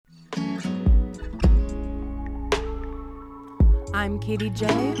I'm Katie J.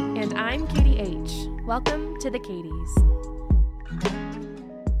 And I'm Katie H. Welcome to the Katies.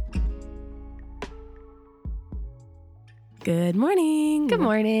 Good morning. Good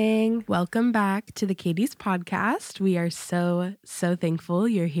morning. Welcome back to the Katies podcast. We are so thankful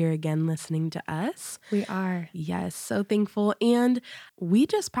you're here again listening to us. We are. Yes, so thankful. And we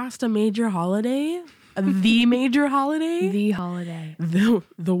just passed a major holiday. The major holiday. The holiday.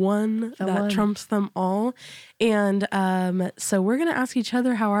 The one that trumps them all. And so we're going to ask each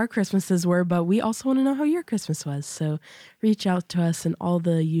other how our Christmases were, but we also want to know how your Christmas was. So reach out to us in all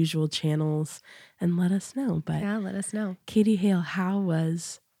the usual channels and let us know. But yeah, let us know. Katie Hale, how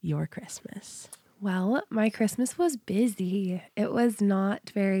was your Christmas? Well, my Christmas was busy. It was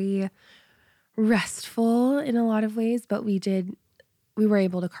not very restful in a lot of ways, but we were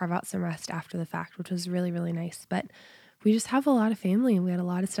able to carve out some rest after the fact, which was really, really nice. But we just have a lot of family and we had a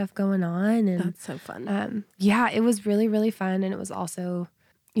lot of stuff going on. And that's so fun. Yeah, it was really, really fun. And it was also,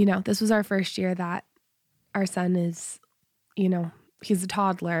 this was our first year that our son is, he's a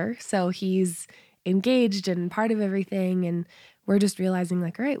toddler. So he's engaged and part of everything. And we're just realizing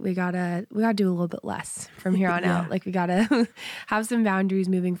all right, we gotta do a little bit less from here on out. We gotta have some boundaries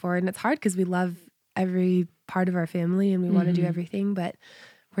moving forward. And it's hard because we love every part of our family and we want to do everything, but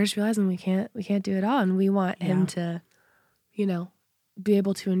we're just realizing we can't do it all. And we want him to, be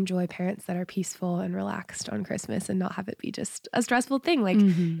able to enjoy parents that are peaceful and relaxed on Christmas and not have it be just a stressful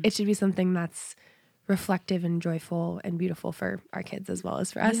thing. It should be something that's reflective and joyful and beautiful for our kids as well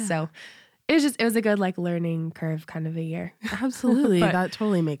as for us. Yeah. So it was a good learning curve kind of a year. Absolutely. That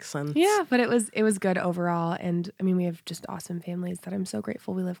totally makes sense. Yeah, but it was good overall. And I mean, we have just awesome families that I'm so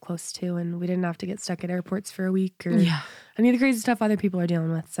grateful we live close to, and we didn't have to get stuck at airports for a week or any of the crazy stuff other people are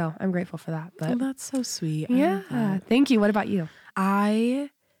dealing with. So I'm grateful for that. But that's so sweet. Yeah. Thank you. What about you? I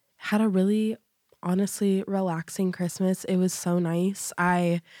had a really honestly relaxing Christmas. It was so nice.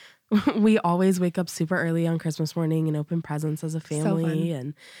 We always wake up super early on Christmas morning and open presents as a family.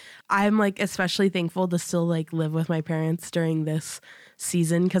 And I'm especially thankful to still live with my parents during this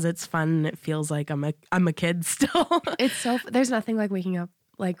season because it's fun and it feels like I'm a kid still. It's there's nothing like waking up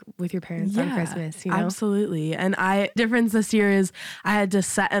with your parents on Christmas, Absolutely. And difference this year is I had to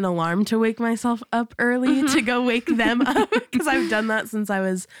set an alarm to wake myself up early to go wake them up because I've done that since I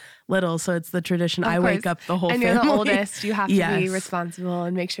was little. So it's the tradition. I wake up the whole family. And you're the oldest. You have to be responsible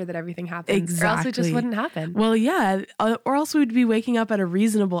and make sure that everything happens. Exactly. Or else it just wouldn't happen. Well, yeah. Or else we'd be waking up at a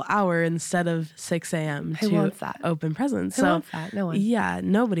reasonable hour instead of 6 a.m. to open presents. Who wants that? No one. Yeah.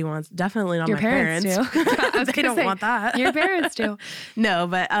 Nobody wants. Definitely not your my parents. Do. They don't want that. Your parents do. No,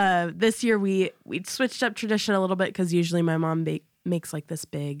 but this year we switched up tradition a little bit because usually my mom makes this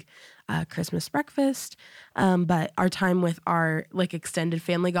big Christmas breakfast. But our time with our extended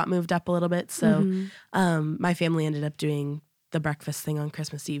family got moved up a little bit. So my family ended up doing the breakfast thing on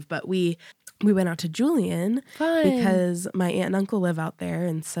Christmas Eve. But we went out to Julian because my aunt and uncle live out there.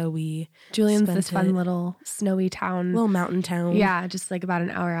 And so Julian's this fun little snowy town. Little mountain town. Yeah, just about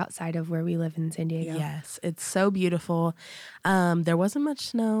an hour outside of where we live in San Diego. Yes, it's so beautiful. There wasn't much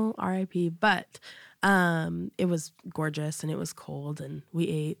snow, RIP, but it was gorgeous and it was cold and we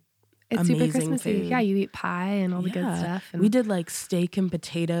ate amazing super Christmassy. Food. Yeah, you eat pie and all the good stuff. And we did steak and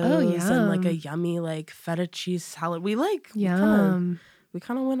potatoes and a yummy feta cheese salad. We yum. We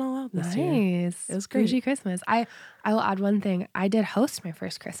kind of went all out this year. Nice. It was great. Bougie Christmas. I will add one thing. I did host my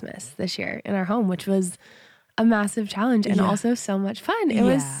first Christmas this year in our home, which was a massive challenge and also so much fun. It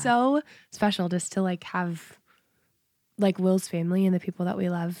was so special just to have Will's family and the people that we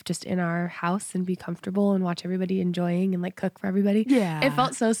love just in our house and be comfortable and watch everybody enjoying and cook for everybody. Yeah. It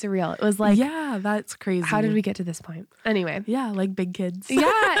felt so surreal. It was yeah, that's crazy. How did we get to this point? Anyway. Yeah, big kids.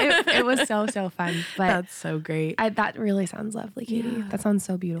 Yeah, it was so fun. But that's so great. That really sounds lovely, Katie. Yeah, that sounds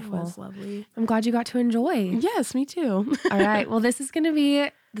so beautiful. It was lovely. I'm glad you got to enjoy. Yes, me too. All right. Well, this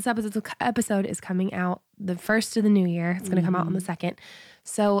episode is coming out the first of the new year. It's going to come out on the 2nd.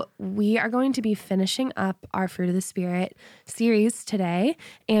 So we are going to be finishing up our Fruit of the Spirit series today,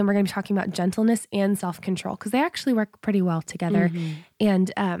 and we're going to be talking about gentleness and self-control because they actually work pretty well together.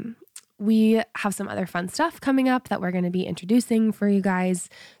 And we have some other fun stuff coming up that we're going to be introducing for you guys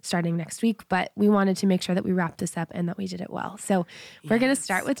starting next week, but we wanted to make sure that we wrapped this up and that we did it well. So we're going to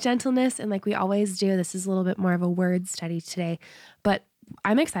start with gentleness, and like we always do, this is a little bit more of a word study today, but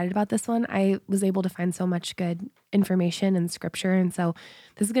I'm excited about this one. I was able to find so much good information and scripture. And so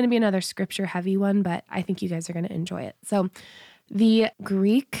this is going to be another scripture heavy one, but I think you guys are going to enjoy it. So the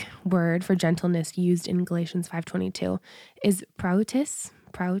Greek word for gentleness used in Galatians 5:22 is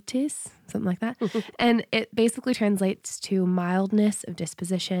Prautis, something like that. And it basically translates to mildness of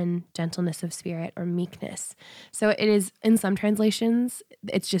disposition, gentleness of spirit, or meekness. So it is, in some translations,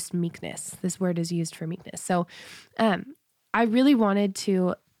 it's just meekness. This word is used for meekness. So I really wanted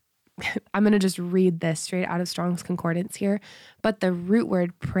to, I'm going to just read this straight out of Strong's Concordance here, but the root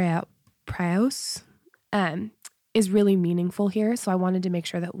word praos is really meaningful here. So I wanted to make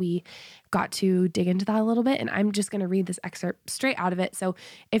sure that we got to dig into that a little bit. And I'm just going to read this excerpt straight out of it. So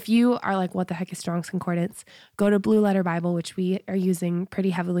if you are like, what the heck is Strong's Concordance? Go to Blue Letter Bible, which we are using pretty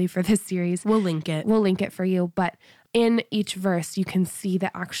heavily for this series. We'll link it. We'll link it for you. But in each verse, you can see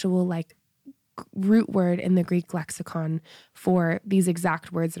the actual like root word in the Greek lexicon for these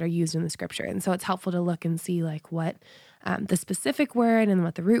exact words that are used in the scripture. And so it's helpful to look and see like what the specific word and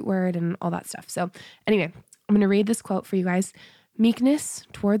what the root word and all that stuff. So anyway, I'm going to read this quote for you guys. Meekness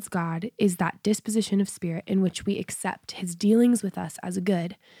towards God is that disposition of spirit in which we accept his dealings with us as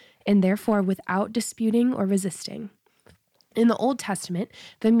good, and therefore without disputing or resisting. In the Old Testament,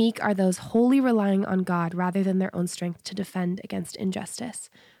 the meek are those wholly relying on God rather than their own strength to defend against injustice.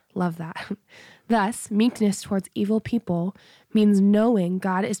 Love that. Thus, meekness towards evil people means knowing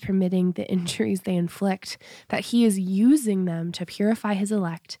God is permitting the injuries they inflict, that he is using them to purify his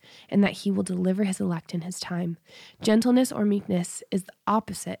elect, and that he will deliver his elect in his time. Gentleness or meekness is the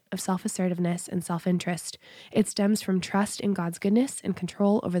opposite of self-assertiveness and self-interest. It stems from trust in God's goodness and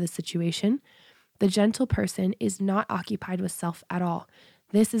control over the situation. The gentle person is not occupied with self at all.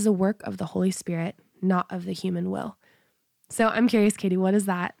 This is a work of the Holy Spirit, not of the human will. So I'm curious, Katie, what does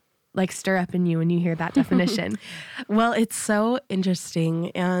that like stir up in you when you hear that definition? Well, it's so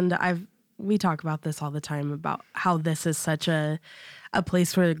interesting. And we talk about this all the time about how this is such a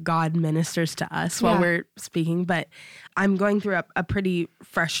place where God ministers to us while we're speaking. But I'm going through a pretty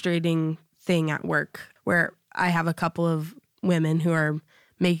frustrating thing at work where I have a couple of women who are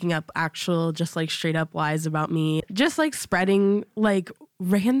making up actual, just like straight up lies about me, just like spreading like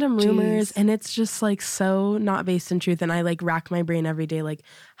random rumors. And it's just like so not based in truth. And I like rack my brain every day. Like,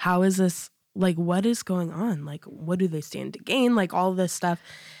 how is this? Like, what is going on? Like, what do they stand to gain? Like all this stuff.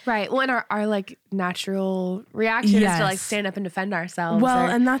 Right. Well, and our like natural reaction is to like stand up and defend ourselves. Well,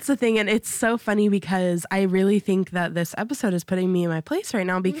 and that's the thing. And it's so funny because I really think that this episode is putting me in my place right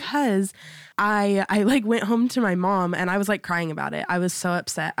now because I like went home to my mom and I was like crying about it. I was so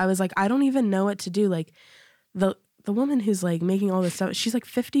upset. I was like, I don't even know what to do. Like the woman who's like making all this stuff, she's like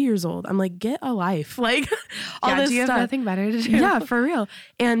 50 years old. I'm like, get a life. Like all this do you stuff. have nothing better to do? Yeah, for real.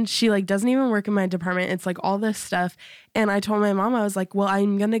 And she like doesn't even work in my department. It's like all this stuff. And I told my mom, I was like, well,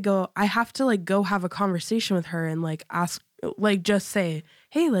 I have to like go have a conversation with her and like ask, like just say,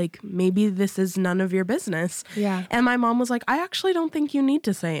 hey, like maybe this is none of your business. Yeah. And my mom was like, I actually don't think you need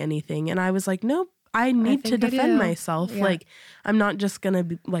to say anything. And I was like, nope. I need to defend myself. Yeah. Like, I'm not just going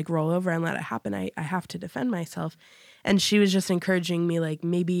to like roll over and let it happen. I have to defend myself. And she was just encouraging me, like,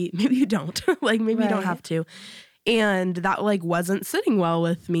 maybe you don't. Like, maybe you don't have to. And that like wasn't sitting well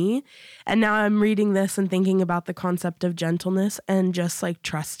with me. And now I'm reading this and thinking about the concept of gentleness and just like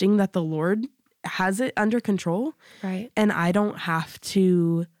trusting that the Lord has it under control. Right. And I don't have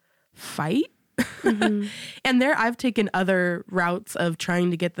to fight. Mm-hmm. And I've taken other routes of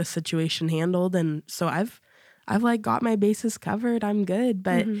trying to get the situation handled. And so I've like got my bases covered. I'm good.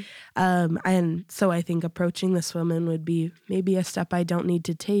 But, and so I think approaching this woman would be maybe a step I don't need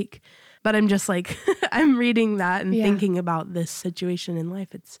to take. But I'm just like, I'm reading that and thinking about this situation in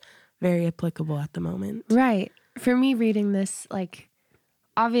life. It's very applicable at the moment. Right. For me reading this, like,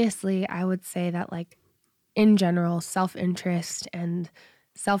 obviously I would say that like in general, self-interest and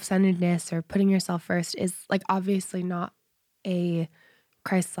self-centeredness or putting yourself first is like obviously not a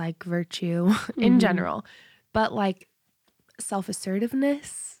Christ-like virtue in general, but like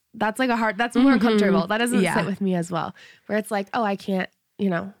self-assertiveness, that's like that's more comfortable. That doesn't sit with me as well, where it's like, oh, I can't,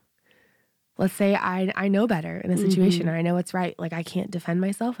 let's say I know better in a situation or I know what's right. Like I can't defend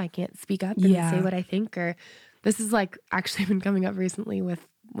myself. I can't speak up and say what I think. Or this is like actually been coming up recently with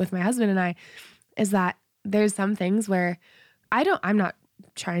my husband and I, is that there's some things where I'm not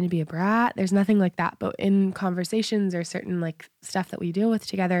trying to be a brat. There's nothing like that. But in conversations or certain like stuff that we deal with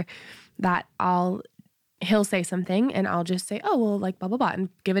together, that he'll say something and I'll just say, oh, well, like blah, blah, blah, and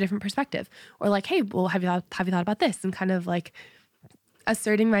give a different perspective. Or like, hey, well, have you thought about this? And kind of like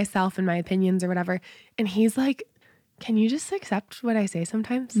asserting myself and my opinions or whatever. And he's like, can you just accept what I say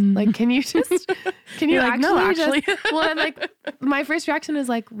sometimes? Like, can you like, no, actually. Well, and like my first reaction is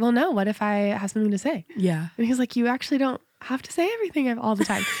like, well, no, what if I have something to say? Yeah. And he's like, you actually don't have to say everything all the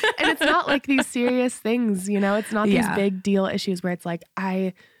time. And it's not like these serious things, it's not these big deal issues where it's like,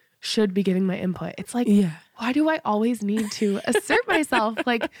 I should be giving my input. It's like, why do I always need to assert myself?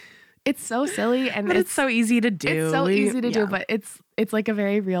 Like, it's so silly, and but it's so easy to do. It's so easy to do, but it's like a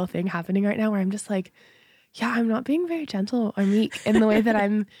very real thing happening right now where I'm just like, yeah, I'm not being very gentle or meek in the way that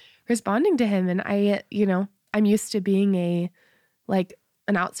I'm responding to him. And I'm used to being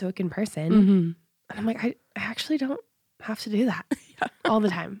an outspoken person. Mm-hmm. And I'm like, I actually don't have to do that all the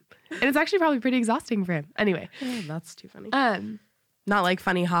time. And it's actually probably pretty exhausting for him. Anyway. Oh, that's too funny. Not like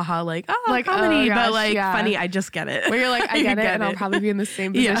funny, haha, like comedy, oh gosh, but like funny, I just get it. Where you're like, I get it, and I'll probably be in the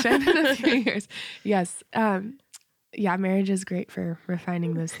same position in a few years. Yes. Marriage is great for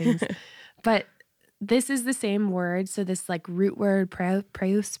refining those things. But this is the same word. So this like root word,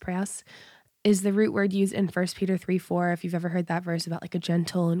 praeus, is the root word used in 1 Peter 3:4. If you've ever heard that verse about like a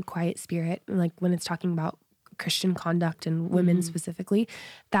gentle and quiet spirit, like when it's talking about Christian conduct and women specifically,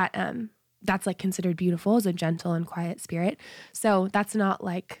 that's like considered beautiful as a gentle and quiet spirit. So that's not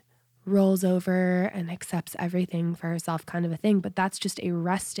like rolls over and accepts everything for herself kind of a thing, but that's just a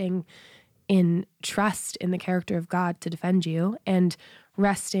resting in trust in the character of God to defend you and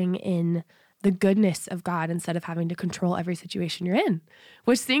resting in the goodness of God instead of having to control every situation you're in.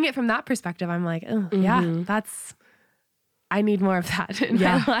 Which, seeing it from that perspective, I'm like, oh, I need more of that in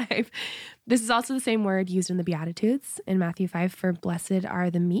my life. This is also the same word used in the Beatitudes in Matthew 5 for blessed are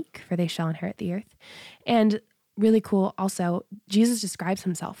the meek, for they shall inherit the earth. And really cool also, Jesus describes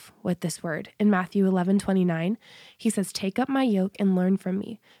himself with this word. In Matthew 11:29, he says, take up my yoke and learn from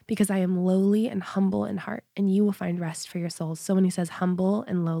me, because I am lowly and humble in heart, and you will find rest for your souls. So when he says humble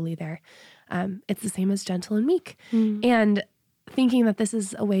and lowly there, it's the same as gentle and meek. And thinking that this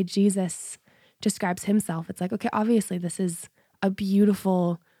is a way Jesus describes himself, it's like, okay, obviously this is a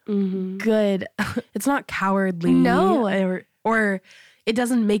beautiful, good. It's not cowardly. No. Or it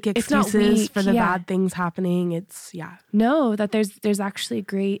doesn't make excuses for the bad things happening. It's, No, that there's actually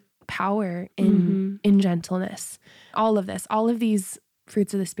great power in gentleness. All of this, all of these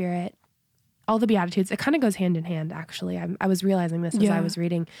fruits of the Spirit, all the Beatitudes, it kind of goes hand in hand, actually. I was realizing this as I was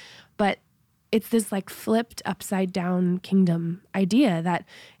reading. But it's this like flipped upside down kingdom idea that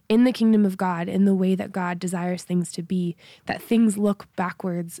in the kingdom of God, in the way that God desires things to be, that things look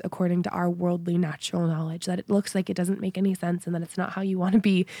backwards according to our worldly natural knowledge, that it looks like it doesn't make any sense and that it's not how you want to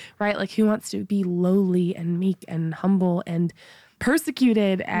be, right? Like, who wants to be lowly and meek and humble and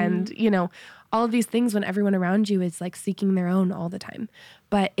persecuted and, all of these things when everyone around you is like seeking their own all the time.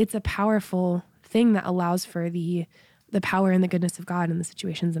 But it's a powerful thing that allows for the power and the goodness of God in the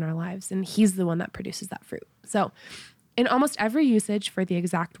situations in our lives. And he's the one that produces that fruit. So in almost every usage for the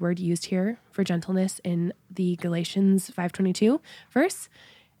exact word used here for gentleness in the Galatians 5:22 verse,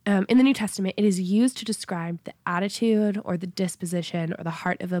 in the New Testament, it is used to describe the attitude or the disposition or the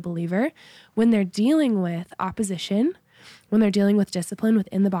heart of a believer when they're dealing with opposition, when they're dealing with discipline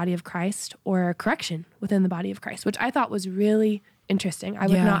within the body of Christ or correction within the body of Christ, which I thought was really interesting. I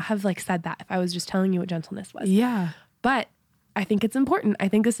would not have said that if I was just telling you what gentleness was. Yeah. But I think it's important. I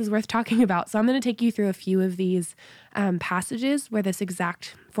think this is worth talking about. So I'm going to take you through a few of these passages where this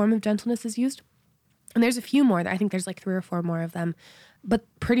exact form of gentleness is used. And there's a few more. I think there's 3 or 4 more of them. But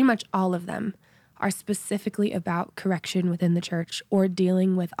pretty much all of them are specifically about correction within the church or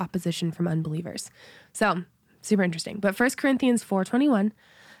dealing with opposition from unbelievers. So super interesting. But 1 Corinthians 4:21,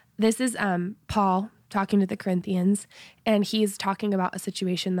 this is Paul talking to the Corinthians, and he's talking about a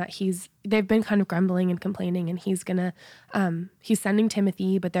situation that they've been kind of grumbling and complaining, and he's sending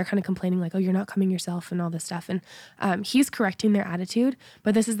Timothy, but they're kind of complaining like, oh, you're not coming yourself and all this stuff. And he's correcting their attitude,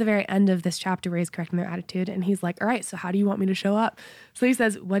 but this is the very end of this chapter where he's correcting their attitude. And he's like, all right, so how do you want me to show up? So he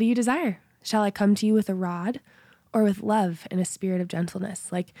says, what do you desire? Shall I come to you with a rod or with love and a spirit of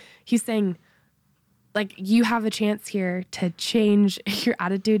gentleness? Like, he's saying, you have a chance here to change your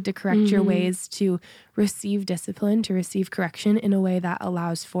attitude, to correct your ways, to receive discipline, to receive correction in a way that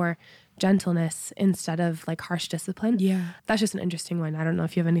allows for gentleness instead of harsh discipline. Yeah. That's just an interesting one. I don't know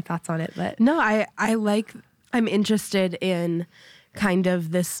if you have any thoughts on it, but. No, I'm interested in kind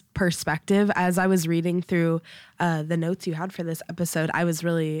of this perspective. As I was reading through the notes you had for this episode, I'm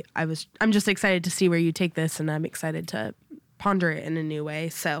just excited to see where you take this, and I'm excited to ponder it in a new way.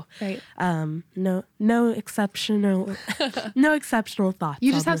 So, right. No exceptional thoughts.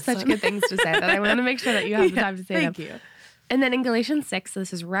 You just have such good things to say that I want to make sure that you have the time to say them. Thank you. And then in Galatians 6, so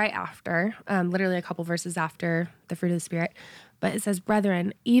this is right after, literally a couple verses after the fruit of the Spirit, but it says,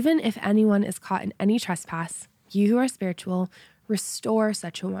 brethren, even if anyone is caught in any trespass, you who are spiritual, restore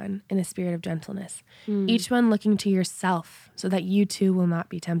such a one in a spirit of gentleness, each one looking to yourself so that you too will not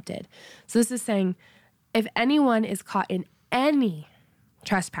be tempted. So this is saying, if anyone is caught in any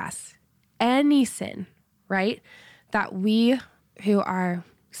trespass, any sin, right? That we who are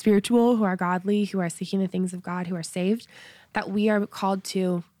spiritual, who are godly, who are seeking the things of God, who are saved, that we are called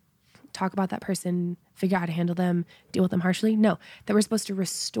to talk about that person, figure out how to handle them, deal with them harshly. No, that we're supposed to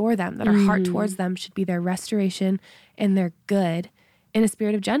restore them, that our heart towards them should be their restoration and their good in a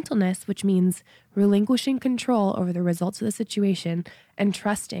spirit of gentleness, which means relinquishing control over the results of the situation and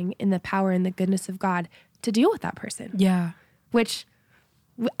trusting in the power and the goodness of God to deal with that person. Yeah. Which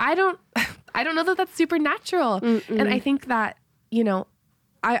I don't know that that's supernatural. And I think that, you know,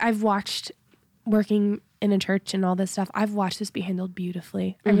 I've watched working in a church and all this stuff. I've watched this be handled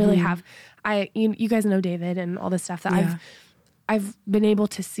beautifully. I really have. You guys know David and all this stuff that I've been able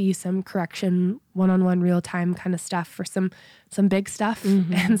to see some correction, one-on-one, real-time kind of stuff for some big stuff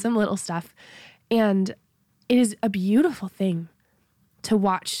and some little stuff. And it is a beautiful thing to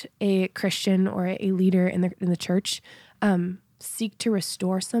watch a Christian or a leader in the church seek to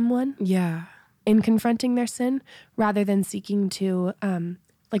restore someone in confronting their sin, rather than seeking to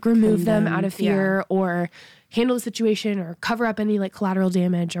remove them out of fear or handle the situation or cover up any like collateral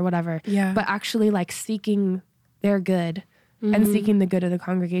damage or whatever. Yeah. But actually like seeking their good and seeking the good of the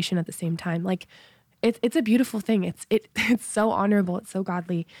congregation at the same time. Like it's a beautiful thing. It's so honorable. It's so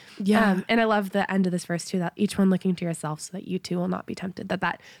godly. Yeah. And I love the end of this verse too, that each one looking to yourself so that you too will not be tempted.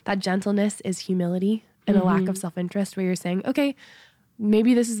 That gentleness is humility and a lack of self-interest, where you're saying, okay,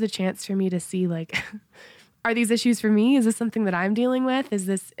 maybe this is the chance for me to see like, are these issues for me? Is this something that I'm dealing with?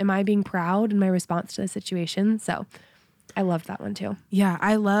 Am I being proud in my response to the situation? So I loved that one too. Yeah,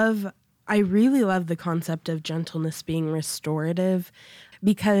 I really love the concept of gentleness being restorative,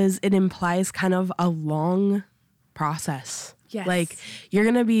 because it implies kind of a long process. Yes. Like you're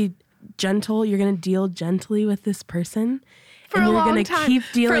going to be gentle, you're going to deal gently with this person. For and a you're long going to time. keep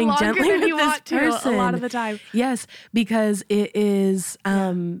dealing For gently than with you this want person. To, a lot of the time. Yes, because it is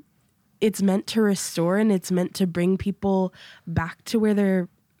it's meant to restore, and it's meant to bring people back to where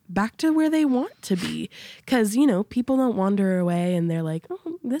they want to be. Because, you know, people don't wander away and they're like,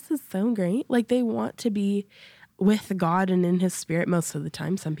 oh, this is so great. Like they want to be with God and in his spirit most of the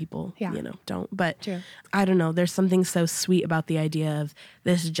time. Some people, don't. But True. I don't know. There's something so sweet about the idea of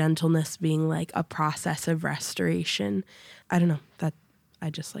this gentleness being like a process of restoration. I don't know. I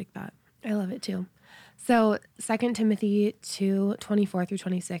just like that. I love it too. So 2 Timothy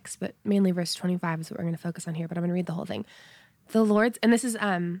 2:24-26, but mainly verse 25 is what we're going to focus on here, but I'm going to read the whole thing. The Lord's, and this is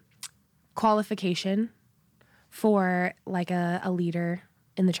qualification for like a leader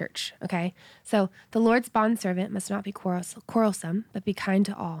in the church, okay? So the Lord's bondservant must not be quarrelsome, but be kind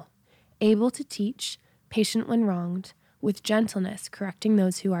to all, able to teach, patient when wronged, with gentleness correcting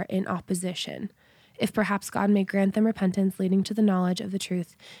those who are in opposition, if perhaps God may grant them repentance leading to the knowledge of the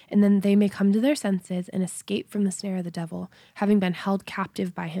truth, and then they may come to their senses and escape from the snare of the devil, having been held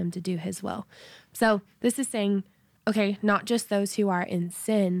captive by him to do his will. So this is saying, okay, not just those who are in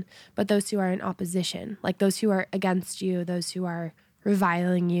sin, but those who are in opposition, like those who are against you, those who are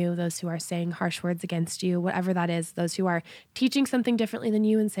reviling you, those who are saying harsh words against you, whatever that is, those who are teaching something differently than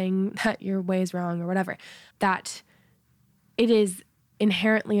you and saying that your way is wrong or whatever, that it is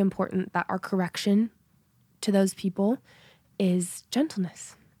inherently important that our correction to those people is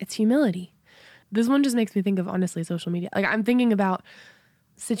gentleness. It's humility. This one just makes me think of, honestly, social media. Like I'm thinking about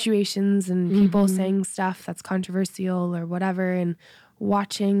situations and people saying stuff that's controversial or whatever, and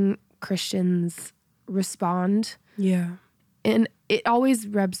watching Christians respond. Yeah. And it always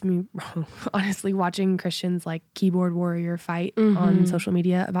rubs me wrong, honestly, watching Christians like keyboard warrior fight on social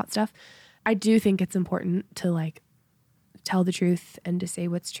media about stuff. I do think it's important to like tell the truth and to say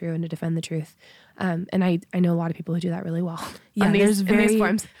what's true and to defend the truth. And I know a lot of people who do that really well. Yeah, there's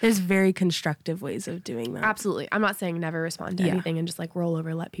very constructive ways of doing that. Absolutely. I'm not saying never respond to anything and just like roll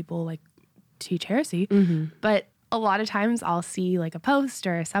over, let people like teach heresy. But a lot of times I'll see like a post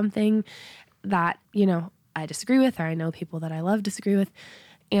or something that, you know, I disagree with, or I know people that I love disagree with,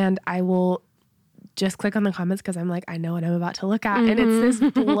 and I will just click on the comments because I'm like, I know what I'm about to look at. And it's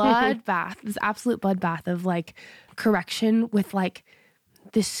this bloodbath, this absolute bloodbath of like correction with like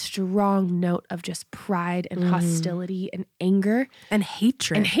this strong note of just pride and hostility and anger and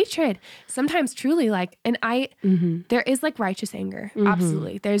hatred. Sometimes truly like, and there is like righteous anger.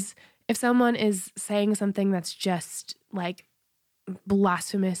 Absolutely. If someone is saying something that's just like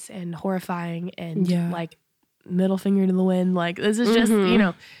blasphemous and horrifying and like middle finger to the wind, like this is just, you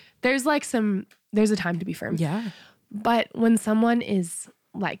know, there's a time to be firm. Yeah. But when someone is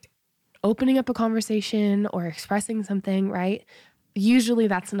like opening up a conversation or expressing something, right? Usually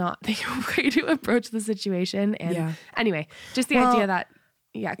that's not the way to approach the situation. And anyway, just the idea that,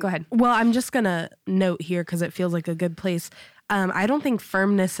 go ahead. Well, I'm just going to note here because it feels like a good place. I don't think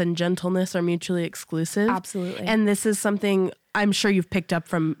firmness and gentleness are mutually exclusive. Absolutely. And this is something I'm sure you've picked up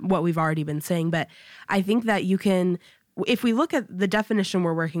from what we've already been saying, but I think that you can, if we look at the definition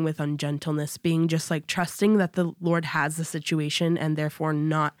we're working with on gentleness being just like trusting that the Lord has the situation and therefore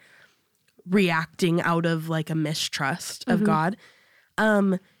not reacting out of like a mistrust of God,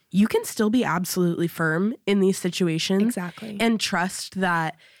 you can still be absolutely firm in these situations. Exactly. And trust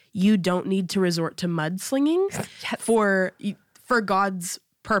that you don't need to resort to mudslinging for God's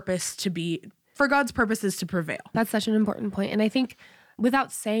purposes to prevail. That's such an important point. And I think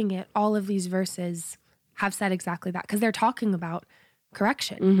without saying it, all of these verses have said exactly that because they're talking about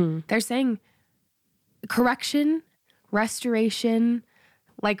correction. They're saying correction, restoration,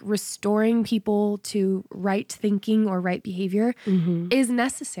 like restoring people to right thinking or right behavior is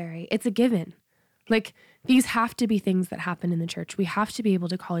necessary. It's a given. Like these have to be things that happen in the church. We have to be able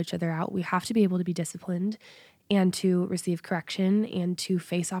to call each other out. We have to be able to be disciplined and to receive correction and to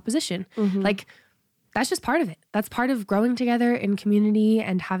face opposition. Like that's just part of it. That's part of growing together in community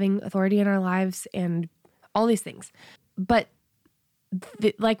and having authority in our lives and all these things. But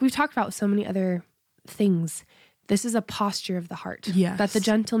like we've talked about so many other things, this is a posture of the heart. Yes. That the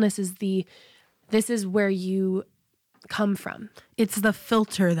gentleness is this is where you come from. It's the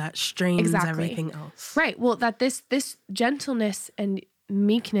filter that strains Exactly. everything else. Right. Well, that this gentleness and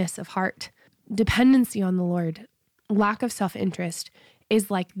meekness of heart, dependency on the Lord, lack of self-interest is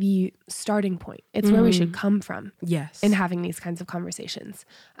like the starting point. It's where we should come from. Yes. In having these kinds of conversations.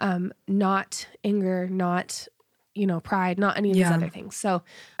 Not anger, not, pride, not any of these other things. So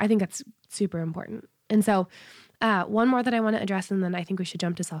I think that's super important. And so one more that I want to address, and then I think we should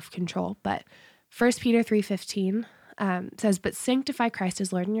jump to self-control. But 1 Peter 3:15 says, "But sanctify Christ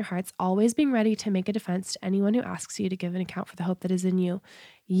as Lord in your hearts, always being ready to make a defense to anyone who asks you to give an account for the hope that is in you,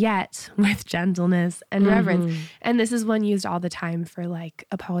 yet with gentleness and reverence." And this is one used all the time for like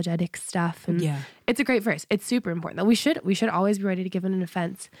apologetic stuff. And it's a great verse. It's super important that we should always be ready to give an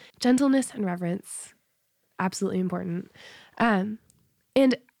offense. Gentleness and reverence, absolutely important. And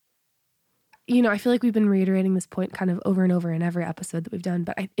I feel like we've been reiterating this point kind of over and over in every episode that we've done,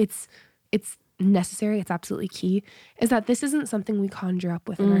 but it's necessary. It's absolutely key, is that this isn't something we conjure up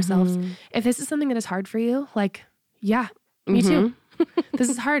within ourselves. If this is something that is hard for you, like, yeah, me too. This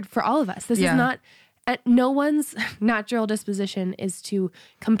is hard for all of us. This is not, no one's natural disposition is to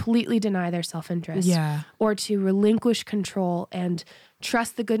completely deny their self-interest or to relinquish control and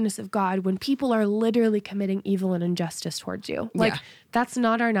trust the goodness of God when people are literally committing evil and injustice towards you. Like, that's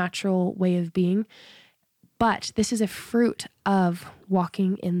not our natural way of being. But this is a fruit of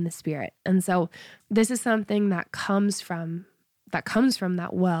walking in the Spirit. And so this is something that comes from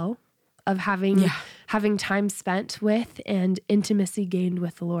that well of having time spent with and intimacy gained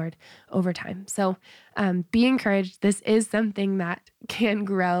with the Lord over time. So be encouraged. This is something that can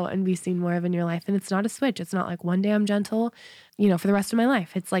grow and be seen more of in your life. And it's not a switch. It's not like one day I'm gentle, for the rest of my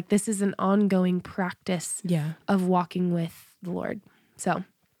life. It's like this is an ongoing practice of walking with the Lord. So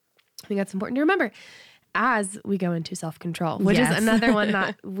I think that's important to remember as we go into self-control, which is another one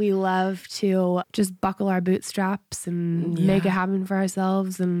that we love to just buckle our bootstraps and make it happen for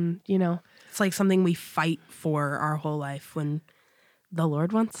ourselves. And, it's like something we fight for our whole life when the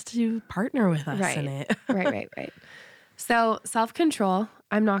Lord wants to partner with us in it. Right. So self-control,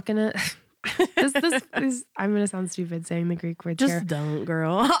 I'm not going to, I'm going to sound stupid saying the Greek word here. Just don't,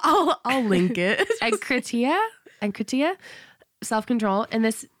 girl. I'll link it. Enkritia. Self-control, and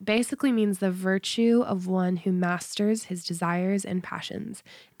this basically means the virtue of one who masters his desires and passions,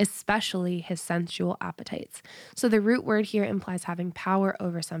 especially his sensual appetites. So the root word here implies having power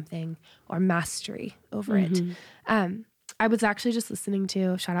over something or mastery over it. I was actually just listening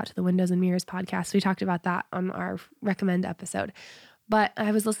to, shout out to the Windows and Mirrors podcast. We talked about that on our recommend episode. But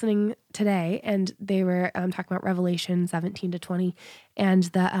I was listening today and they were talking about Revelation 17-20 and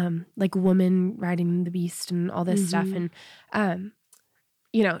the like woman riding the beast and all this stuff. And,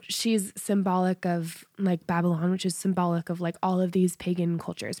 she's symbolic of like Babylon, which is symbolic of like all of these pagan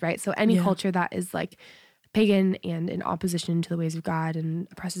cultures, right? So any culture that is like pagan and in opposition to the ways of God and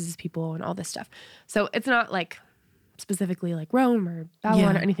oppresses his people and all this stuff. So it's not like specifically like Rome or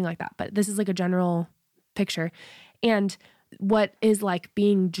Babylon or anything like that, but this is like a general picture. And what is like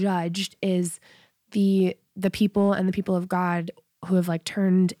being judged is the people and the people of God who have like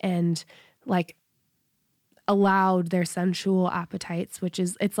turned and like allowed their sensual appetites, which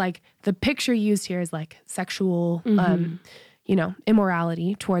is, it's like the picture used here is like sexual,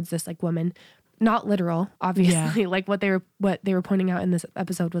 immorality towards this like woman, not literal, obviously. Like what they were pointing out in this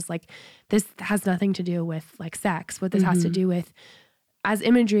episode was like, this has nothing to do with like sex. What this has to do with as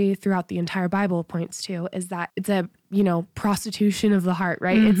imagery throughout the entire Bible points to, is that it's a, prostitution of the heart,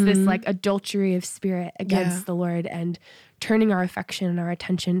 right? It's this like adultery of spirit against the Lord and turning our affection and our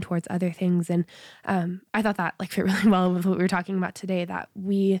attention towards other things. And I thought that like fit really well with what we were talking about today, that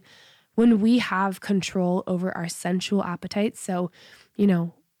when we have control over our sensual appetites, so,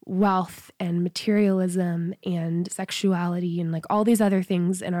 wealth and materialism and sexuality and like all these other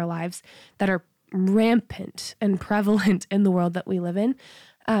things in our lives that are rampant and prevalent in the world that we live in,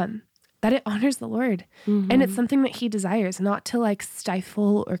 that it honors the Lord. And it's something that he desires, not to like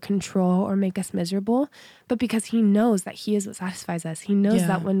stifle or control or make us miserable, but because he knows that he is what satisfies us. He knows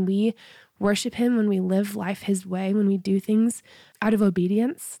that when we worship him, when we live life his way, when we do things out of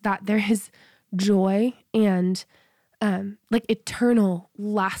obedience, that there is joy and like eternal,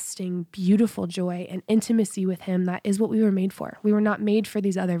 lasting, beautiful joy and intimacy with him. That is what we were made for. We were not made for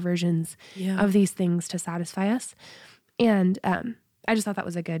these other versions of these things to satisfy us. And I just thought that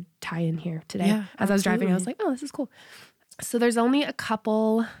was a good tie-in here today. Yeah, As I was driving, I was like, oh, this is cool. So there's only a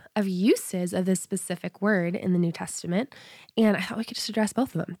couple of uses of this specific word in the New Testament. And I thought we could just address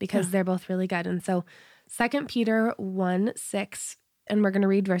both of them because they're both really good. And so 2 Peter 1:6, and we're going to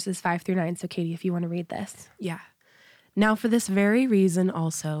read verses 5-9. So Katie, if you want to read this. Yeah. Now for this very reason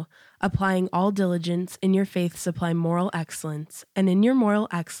also, applying all diligence, in your faith supply moral excellence, and in your moral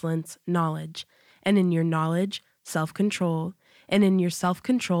excellence, knowledge, and in your knowledge, self-control, and in your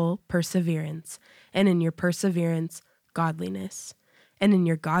self-control, perseverance, and in your perseverance, godliness, and in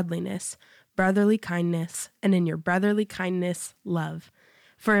your godliness, brotherly kindness, and in your brotherly kindness, love.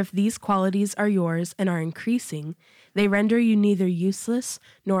 For if these qualities are yours and are increasing, they render you neither useless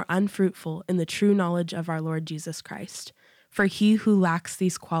nor unfruitful in the true knowledge of our Lord Jesus Christ. For he who lacks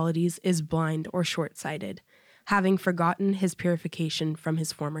these qualities is blind or short-sighted, having forgotten his purification from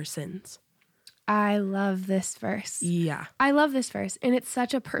his former sins. I love this verse. Yeah. I love this verse. And it's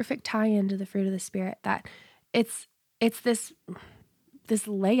such a perfect tie-in to the fruit of the Spirit that it's this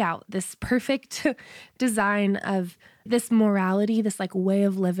layout, this perfect design of this morality, this like way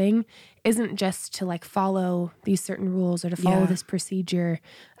of living isn't just to like follow these certain rules or to follow this procedure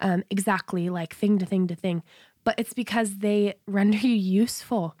exactly like thing to thing to thing, but it's because they render you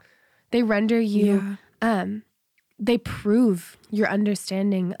useful. They render you, they prove your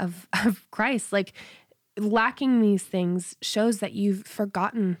understanding of Christ. Like lacking these things shows that you've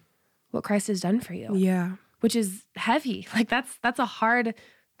forgotten what Christ has done for you. Yeah. Which is heavy. Like that's a hard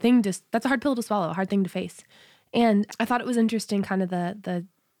thing that's a hard pill to swallow, a hard thing to face. And I thought it was interesting kind of the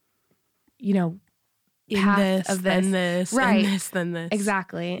path this, of then this, right. and this, then this.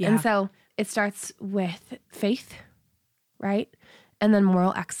 Exactly. Yeah. And so it starts with faith, right? And then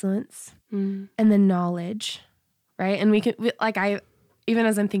moral excellence, and then knowledge, right? And even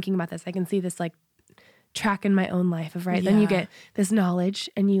as I'm thinking about this, I can see this like track in my own life of, right? Then you get this knowledge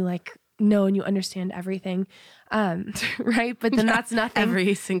and you like know and you understand everything, right? But then that's nothing.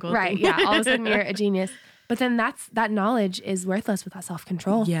 Every single right, thing. Yeah, all of a sudden you're a genius. But then that knowledge is worthless without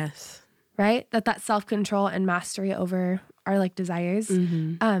self-control. Yes. Right? That self-control and mastery over our like desires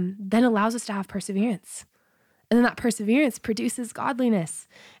then allows us to have perseverance. And then that perseverance produces godliness.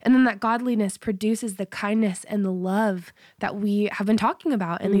 And then that godliness produces the kindness and the love that we have been talking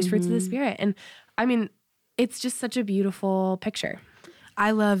about in these fruits of the Spirit. And I mean, it's just such a beautiful picture.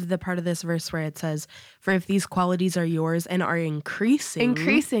 I love the part of this verse where it says, for if these qualities are yours and are increasing.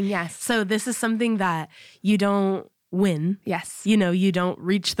 Increasing, yes. So this is something that you don't win. Yes. You don't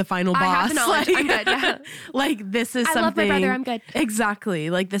reach the final boss. I have the knowledge. I'm good. Yeah. Like this is something. I love my brother. I'm good. Exactly.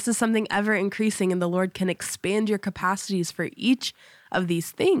 Like this is something ever increasing, and the Lord can expand your capacities for each of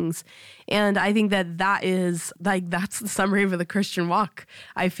these things. And I think that is like, that's the summary of the Christian walk.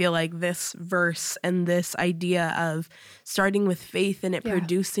 I feel like this verse and this idea of starting with faith and it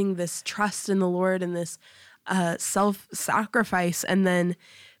producing this trust in the Lord and this self-sacrifice, and then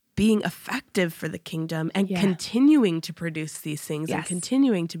being effective for the kingdom and continuing to produce these things and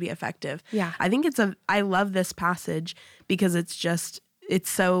continuing to be effective. Yeah. I think I love this passage because it's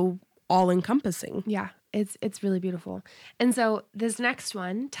so all encompassing. Yeah. It's really beautiful. And so this next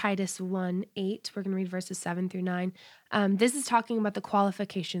one, Titus 1:8, we're going to read verses 7-9. This is talking about the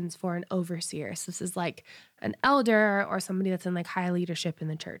qualifications for an overseer. So this is like an elder or somebody that's in like high leadership in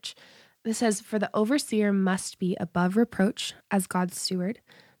the church. This says, for the overseer must be above reproach as God's steward,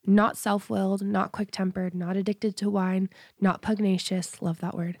 not self-willed, not quick-tempered, not addicted to wine, not pugnacious, love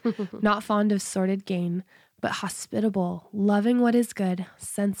that word, not fond of sordid gain, but hospitable, loving what is good,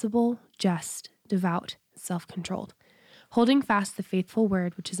 sensible, just, devout, self-controlled, holding fast the faithful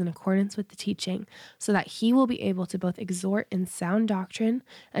word which is in accordance with the teaching, so that he will be able to both exhort in sound doctrine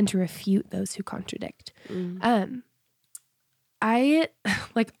and to refute those who contradict. I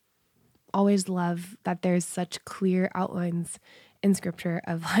like always love that there's such clear outlines in scripture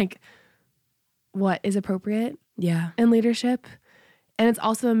of like what is appropriate in leadership. And it's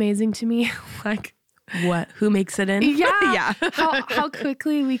also amazing to me, like who makes it in? Yeah. How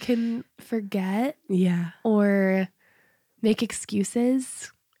quickly we can forget or make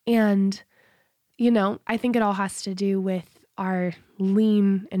excuses. And, I think it all has to do with our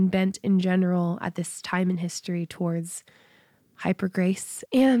lean and bent in general at this time in history towards hyper grace.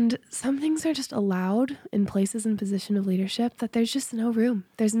 And some things are just allowed in places and position of leadership that there's just no room.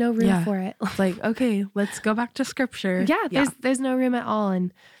 There's no room for it. It's like, okay, let's go back to scripture. There's no room at all.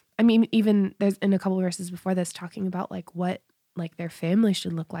 And I mean, even there's in a couple verses before this talking about like what like their family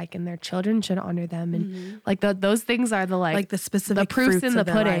should look like and their children should honor them. And like those things are the the specific the proofs in the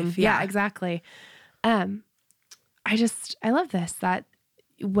pudding. Life, yeah, exactly. I love this, that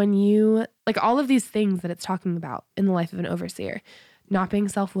when you like all of these things that it's talking about in the life of an overseer, not being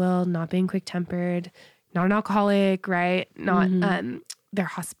self-willed, not being quick-tempered, not an alcoholic, right? Not, they're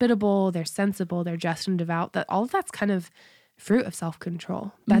hospitable, they're sensible, they're just and devout, that all of that's kind of fruit of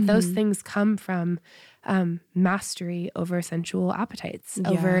self-control, that those things come from mastery over sensual appetites,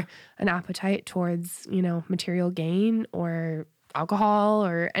 over an appetite towards, material gain or alcohol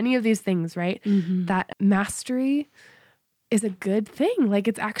or any of these things, right? That mastery is a good thing. Like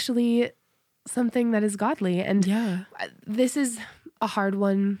it's actually something that is godly. And this is a hard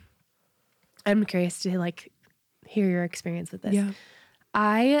one. I'm curious to like hear your experience with this. Yeah.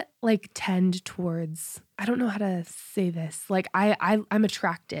 I like tend towards, I don't know how to say this. Like I'm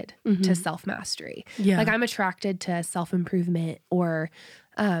attracted to self-mastery. Yeah. Like I'm attracted to self-improvement or,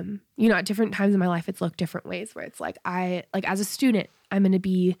 at different times in my life, it's looked different ways where it's like, as a student, I'm going to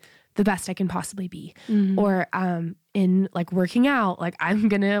be the best I can possibly be. Or, in like working out, like I'm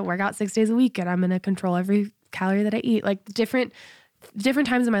going to work out 6 days a week and I'm going to control every calorie that I eat. Like different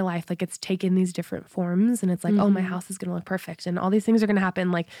times in my life, like it's taken these different forms and it's like, oh, my house is going to look perfect and all these things are going to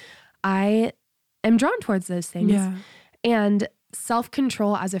happen. Like I am drawn towards those things. Yeah. And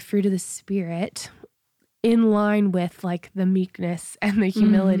self-control as a fruit of the Spirit in line with like the meekness and the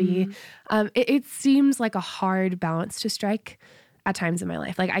humility. It seems like a hard balance to strike at times in my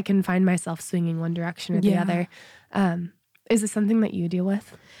life. Like I can find myself swinging one direction or the other. Is this something that you deal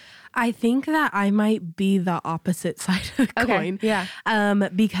with? I think that I might be the opposite side of the coin. Yeah.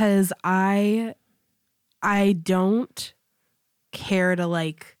 Because I don't care to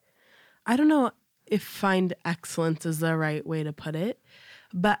like, I don't know if find excellence is the right way to put it,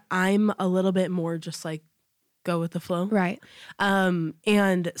 but I'm a little bit more just like go with the flow. Right.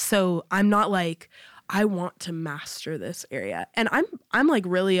 And so I'm not like, I want to master this area. And I'm like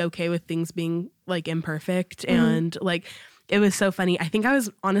really okay with things being like imperfect and like, it was so funny. I think I was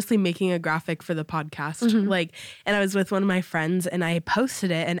honestly making a graphic for the podcast, and I was with one of my friends and I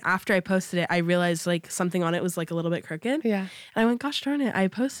posted it. And after I posted it, I realized like something on it was like a little bit crooked. Yeah. And I went, gosh darn it, I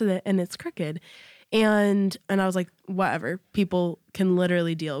posted it and it's crooked. And I was like, whatever, people can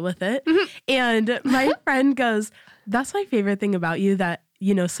literally deal with it. And my friend goes, that's my favorite thing about you, that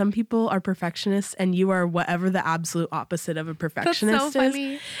some people are perfectionists and you are whatever the absolute opposite of a perfectionist is. That's so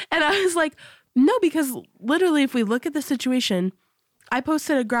funny. And I was like, no, because literally if we look at the situation, I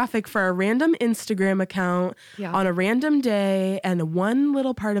posted a graphic for a random Instagram account on a random day and one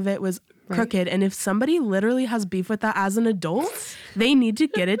little part of it was crooked. And if somebody literally has beef with that as an adult, they need to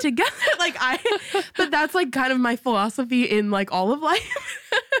get it together. But that's like kind of my philosophy in like all of life.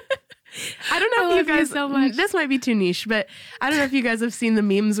 I don't know if you guys, so much. This might be too niche, but I don't know if you guys have seen the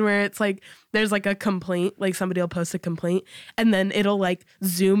memes where it's like, there's like a complaint, like somebody will post a complaint and then it'll like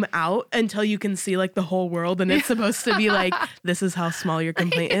zoom out until you can see like the whole world. And it's supposed to be like, this is how small your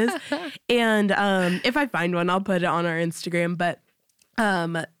complaint is. And if I find one, I'll put it on our Instagram, but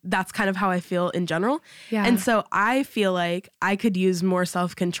that's kind of how I feel in general. Yeah. And so I feel like I could use more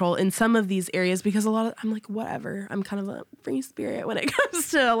self-control in some of these areas because I'm like, whatever, I'm kind of a free spirit when it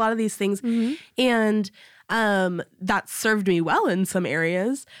comes to a lot of these things. And that served me well in some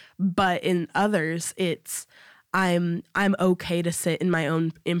areas, but in others I'm okay to sit in my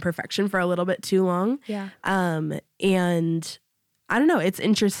own imperfection for a little bit too long. Yeah. And I don't know, it's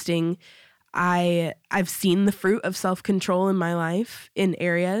interesting. I've seen the fruit of self-control in my life in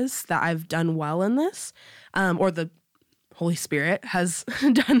areas that I've done well in this, or the Holy Spirit has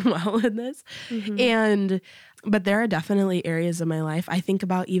done well in this. But there are definitely areas of my life. I think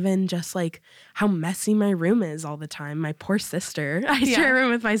about even just like how messy my room is all the time. My poor sister. I share a room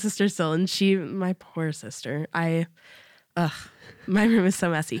with my sister still, and my poor sister. My room is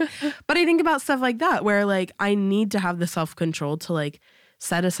so messy. But I think about stuff like that where like I need to have the self-control to like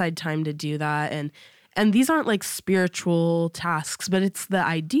set aside time to do that. And And these aren't like spiritual tasks, but it's the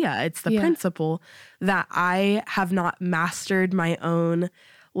idea, it's the principle that I have not mastered my own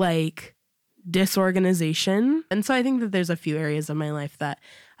like disorganization. And so I think that there's a few areas of my life that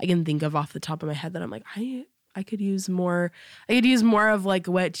I can think of off the top of my head that I'm like, I could use more. I could use more of like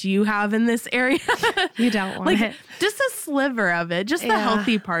what you have in this area. You don't want like it. just a sliver of it, just the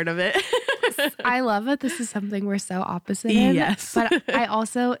healthy part of it. I love that this is something we're so opposite in. Yes. But I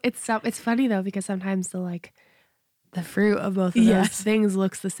also, it's funny though, because sometimes the fruit of both of those things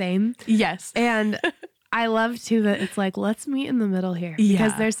looks the same. Yes. And I love too that it's like, let's meet in the middle here.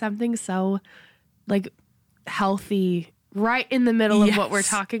 Because there's something so like healthy right in the middle of what we're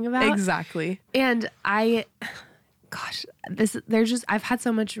talking about. Exactly. And I've had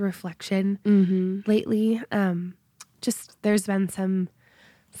so much reflection lately. Just there's been some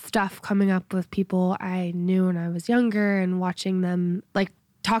stuff coming up with people I knew when I was younger and watching them like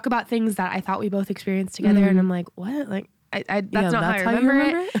talk about things that I thought we both experienced together. And I'm like, what? Like, that's not how I remember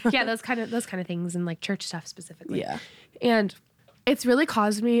it. Yeah, those kind of things and like church stuff specifically. Yeah. And it's really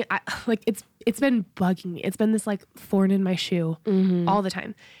caused me, it's been bugging me. It's been this like thorn in my shoe all the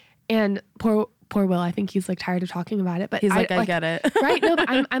time. And poor Will, I think he's like tired of talking about it, but he's like, I get it. Right? No, but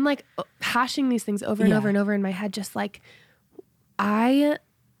I'm like hashing these things over and over and over in my head. Just like, I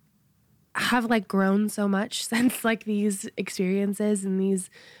have like grown so much since like these experiences and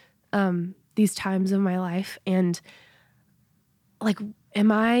these times of my life. And like,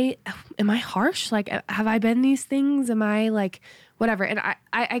 am I harsh? Like, have I been these things? Am I like, whatever? And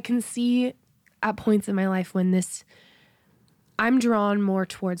I can see at points in my life when I'm drawn more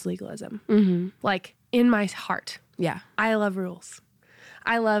towards legalism, like in my heart. Yeah. I love rules.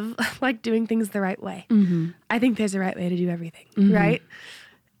 I love like doing things the right way. I think there's a right way to do everything. Right.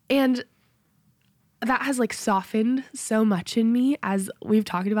 And that has like softened so much in me as we've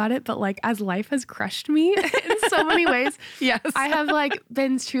talked about it, but like as life has crushed me in so many ways. Yes. I have like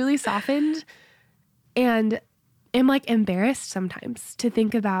been truly softened and am like embarrassed sometimes to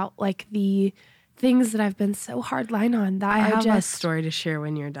think about like the things that I've been so hard line on that I have just a story to share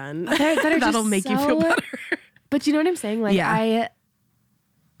when you're done. That'll make you feel better. But you know what I'm saying? Like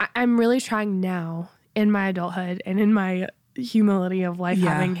I'm really trying now in my adulthood and in my humility of life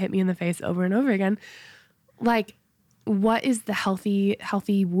having hit me in the face over and over again, like what is the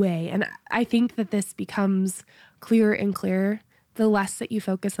healthy way? And I think that this becomes clearer and clearer the less that you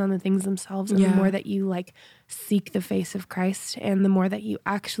focus on the things themselves and the more that you like seek the face of Christ and the more that you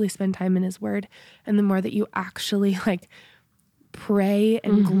actually spend time in his word and the more that you actually like pray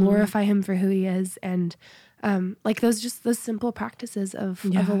and glorify him for who he is and like those simple practices of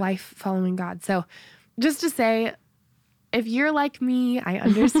a life following God. So just to say, if you're like me, I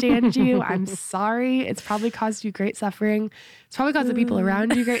understand you. I'm sorry. It's probably caused you great suffering. It's probably caused the people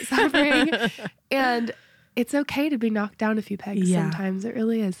around you great suffering. And it's okay to be knocked down a few pegs sometimes. It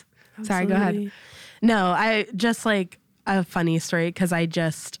really is. Absolutely. Sorry, go ahead. No, I just like a funny story because I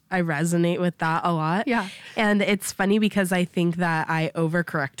resonate with that a lot. Yeah. And it's funny because I think that I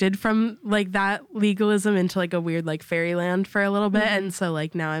overcorrected from like that legalism into like a weird like fairyland for a little bit. And so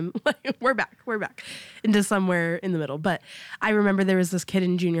like now I'm like, we're back into somewhere in the middle. But I remember there was this kid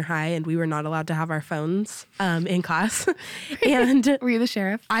in junior high and we were not allowed to have our phones in class. And were you the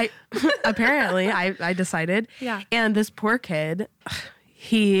sheriff? Apparently I decided. Yeah. And this poor kid,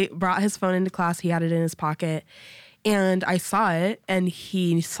 he brought his phone into class. He had it in his pocket. And I saw it, and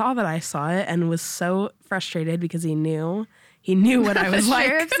he saw that I saw it, and was so frustrated because he knew what I was like.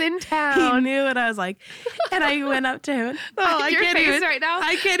 Sheriff's in town. He knew what I was like, and I went up to him. I can't even right now.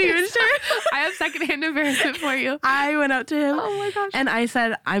 I can't even share. I have secondhand embarrassment for you. I went up to him. Oh my gosh! And I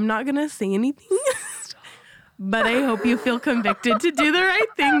said, "I'm not gonna say anything, but I hope you feel convicted to do the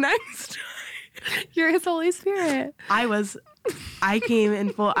right thing next time." You're his Holy Spirit. I came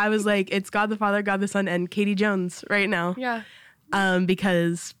in full. I was like, it's God the Father, God the Son, and Katie Jones right now. Yeah.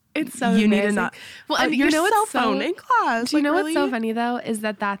 Because it's so you amazing. need to not. Well, and your you know cell phone in class. Do you know what's so funny though? Is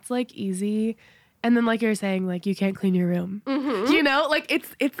that's like easy, and then like you're saying, like you can't clean your room. Mm-hmm. You know, like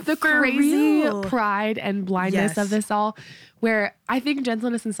it's the crazy pride and blindness of this all. Where I think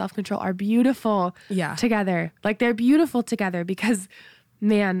gentleness and self-control are beautiful together. Like they're beautiful together because.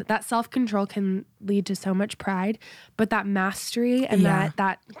 Man, that self-control can lead to so much pride, but that mastery and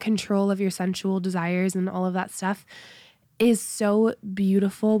that control of your sensual desires and all of that stuff is so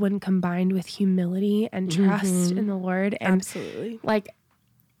beautiful when combined with humility and trust in the Lord. And absolutely. Like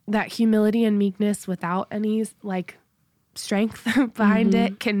that humility and meekness without any like strength behind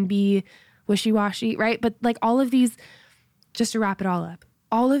it can be wishy-washy, right? But like all of these, just to wrap it all up,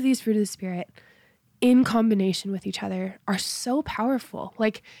 all of these fruit of the Spirit in combination with each other are so powerful.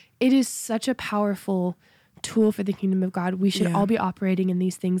 Like, it is such a powerful tool for the kingdom of God. We should all be operating in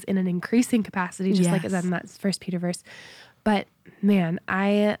these things in an increasing capacity, just like it said in that First Peter verse. But man,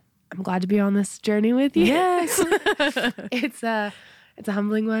 I'm glad to be on this journey with you. Yes. It's a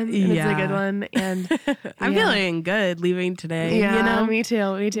humbling one, and it's a good one. And I'm feeling good leaving today. Yeah, you know? Me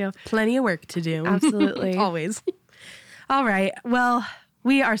too. Plenty of work to do. Absolutely. Always. All right. Well,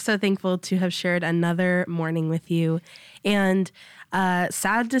 we are so thankful to have shared another morning with you, and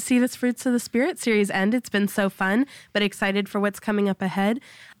sad to see this Fruits of the Spirit series end. It's been so fun, but excited for what's coming up ahead.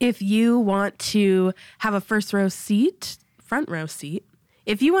 If you want to have a front row seat,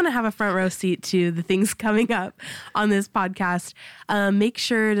 if you want to have a front row seat to the things coming up on this podcast, make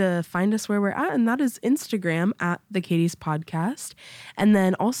sure to find us where we're at, and that is Instagram at The Katie's Podcast, and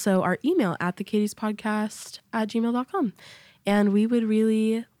then also our email at thekatiespodcast@gmail.com. And we would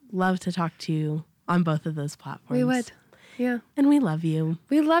really love to talk to you on both of those platforms. We would. Yeah. And we love you.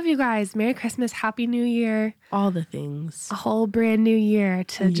 We love you guys. Merry Christmas. Happy New Year. All the things. A whole brand new year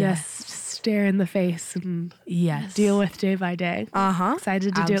to just stare in the face and deal with day by day.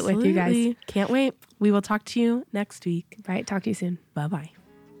 Excited to do it with you guys. Can't wait. We will talk to you next week. Right. Talk to you soon. Bye-bye.